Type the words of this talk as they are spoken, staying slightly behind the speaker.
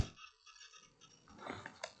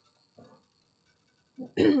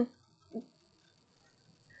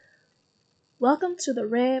Welcome to the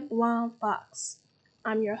Red Blonde Fox.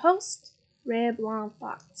 I'm your host, Red Blonde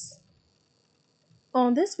Fox.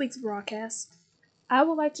 On this week's broadcast, I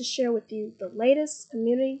would like to share with you the latest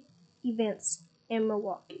community events in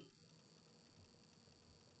Milwaukee.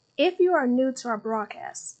 If you are new to our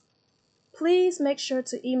broadcast, please make sure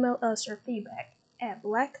to email us your feedback at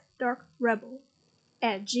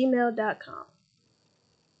blackdarkrebel@gmail.com.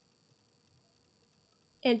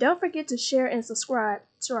 And don't forget to share and subscribe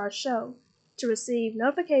to our show to receive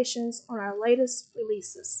notifications on our latest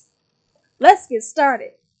releases. Let's get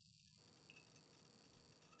started.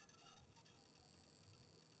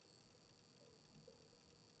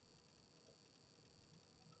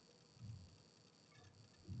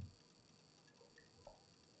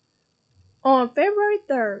 On February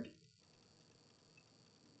 3rd,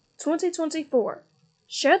 2024,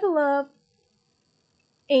 Share the Love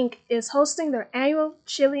Inc. is hosting their annual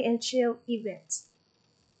Chili and Chill event.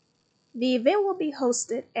 The event will be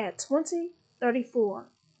hosted at 2034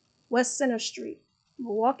 West Center Street,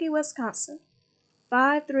 Milwaukee, Wisconsin,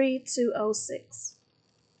 53206.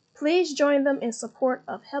 Please join them in support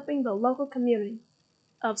of helping the local community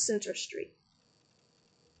of Center Street.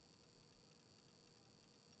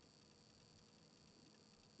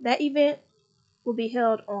 That event will be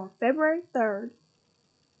held on February 3rd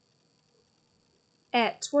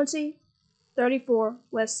at 2034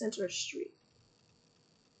 West Center Street.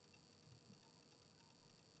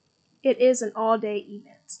 It is an all-day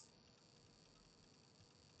event.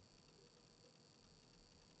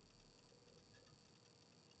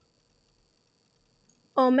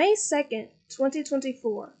 On May 2nd,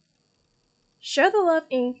 2024, Share the Love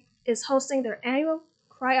Inc. is hosting their annual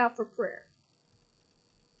Cry Out for Prayer.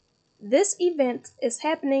 This event is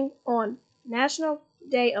happening on National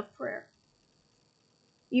Day of Prayer.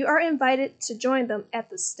 You are invited to join them at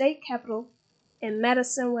the state capitol in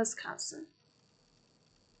Madison, Wisconsin.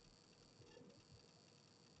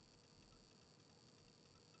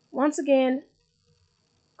 Once again,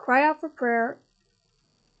 Cry Out for Prayer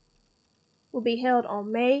will be held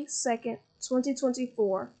on May 2nd,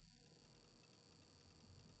 2024,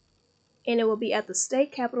 and it will be at the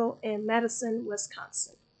state capitol in Madison,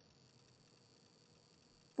 Wisconsin.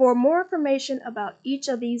 For more information about each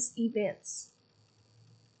of these events,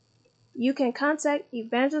 you can contact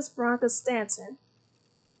Evangelist Veronica Stanton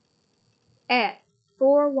at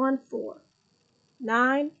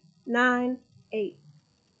 414-998-1180.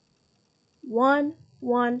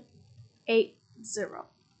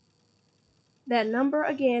 That number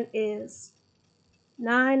again is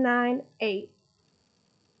 998-1180.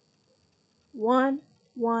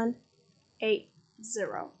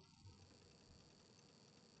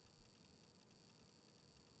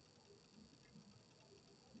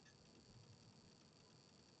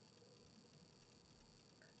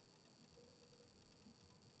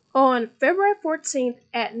 On February 14th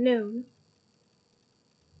at noon,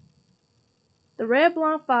 the Red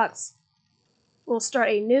Blonde Fox will start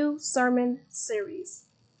a new sermon series,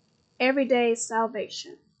 Everyday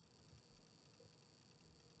Salvation.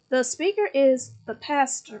 The speaker is the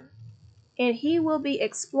pastor, and he will be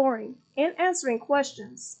exploring and answering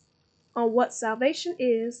questions on what salvation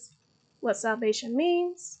is, what salvation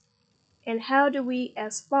means, and how do we,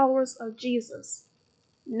 as followers of Jesus,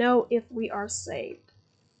 know if we are saved.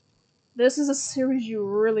 This is a series you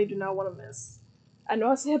really do not want to miss. I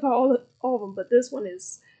know I say about all of them, but this one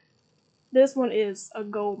is a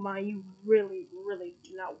gold mine. You really, really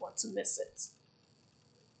do not want to miss it.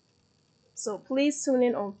 So please tune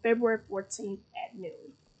in on February 14th at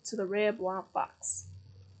noon to the Red Blonde Fox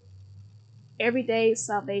Everyday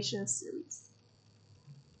Salvation series.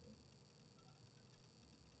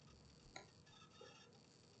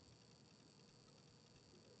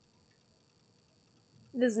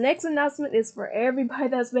 This next announcement is for everybody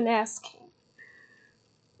that's been asking.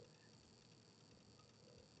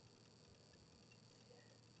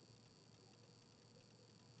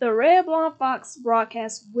 The Red Blonde Fox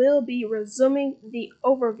broadcast will be resuming the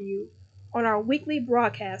overview on our weekly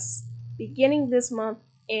broadcasts beginning this month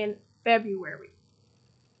in February.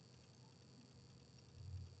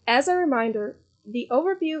 As a reminder, the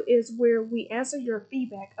overview is where we answer your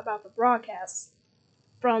feedback about the broadcast,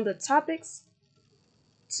 from the topics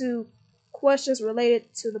to questions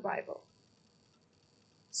related to the Bible.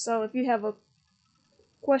 So if you have a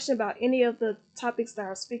question about any of the topics that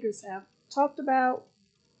our speakers have talked about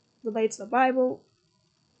related to the Bible,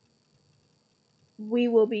 we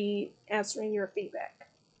will be answering your feedback.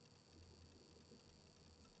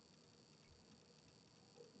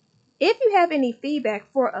 If you have any feedback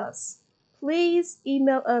for us, please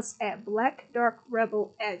email us at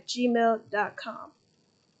blackdarkrebel@gmail.com,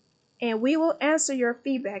 and we will answer your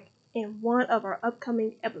feedback in one of our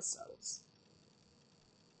upcoming episodes.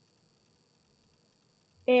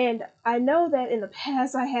 And I know that in the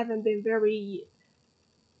past I haven't been very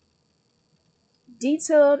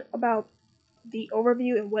detailed about the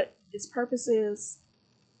overview and what its purpose is,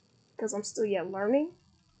 because I'm still yet learning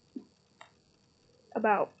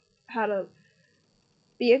about how to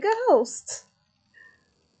be a good host.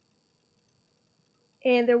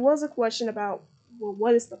 And there was a question about, well,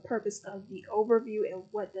 what is the purpose of the overview and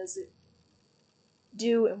what does it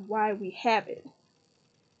do and why we have it?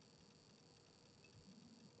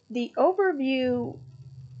 The overview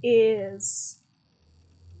is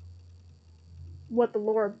what the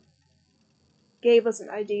Lord gave us an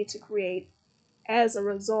idea to create as a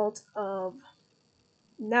result of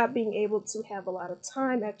not being able to have a lot of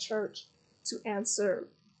time at church to answer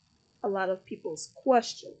a lot of people's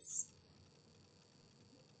questions.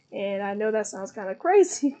 And I know that sounds kind of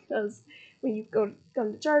crazy because when you come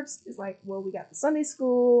to church, it's like, well, we got the Sunday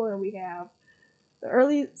school and we have the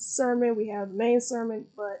early sermon, we have the main sermon,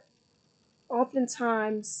 but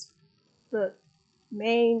oftentimes the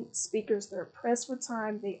main speakers, they're pressed for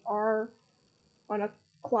time. They are on a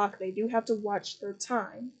clock. They do have to watch their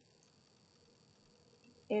time.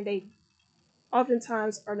 And they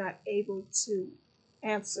oftentimes are not able to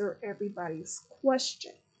answer everybody's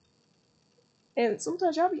question. And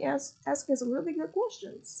sometimes y'all be asking some really good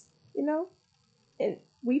questions, you know? And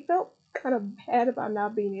we felt kind of bad about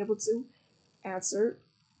not being able to answer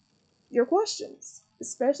your questions,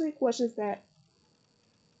 especially questions that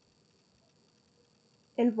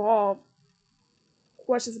involve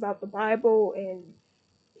questions about the Bible and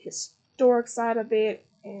historic side of it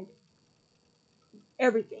and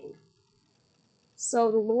everything.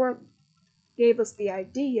 So the Lord gave us the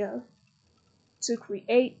idea to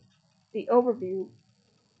create the overview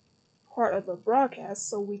part of the broadcast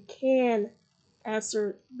so we can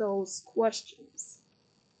answer those questions.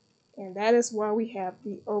 And that is why we have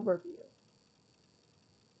the overview.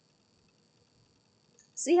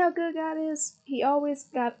 See how good God is? He always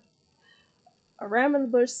got a ram in the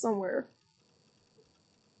bush somewhere.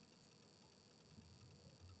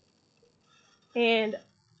 And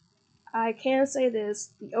I can say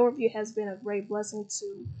this, the overview has been a great blessing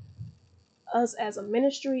to us as a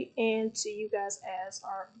ministry and to you guys as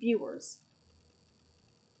our viewers.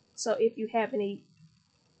 So if you have any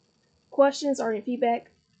questions or any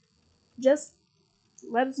feedback, just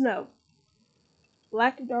let us know.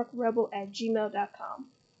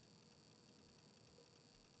 blackdarkrebel@gmail.com.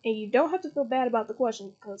 And you don't have to feel bad about the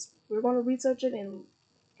question because we're going to research it and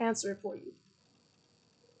answer it for you.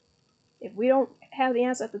 If we don't have the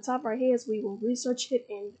answer at the top of our heads, we will research it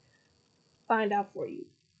and find out for you.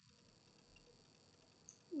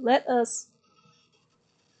 Let us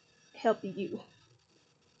help you.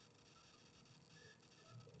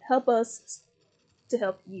 Help us to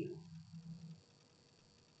help you.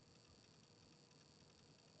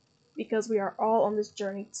 Because we are all on this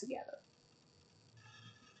journey together.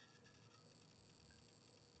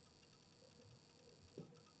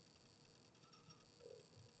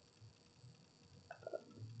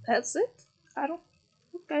 That's it? I don't...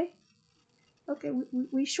 Okay. Okay,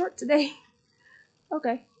 we short today.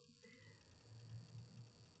 Okay.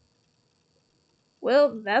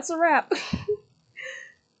 Well, that's a wrap.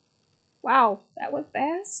 Wow, that went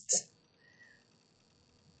fast.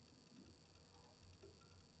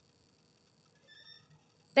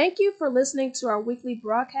 Thank you for listening to our weekly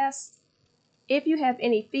broadcast. If you have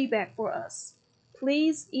any feedback for us,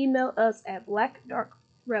 please email us at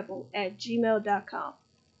blackdarkrebel@gmail.com.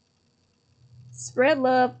 Spread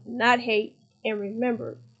love, not hate, and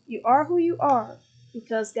remember, you are who you are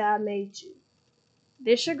because God made you.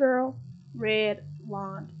 This your girl, Red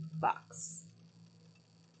Blonde Fox.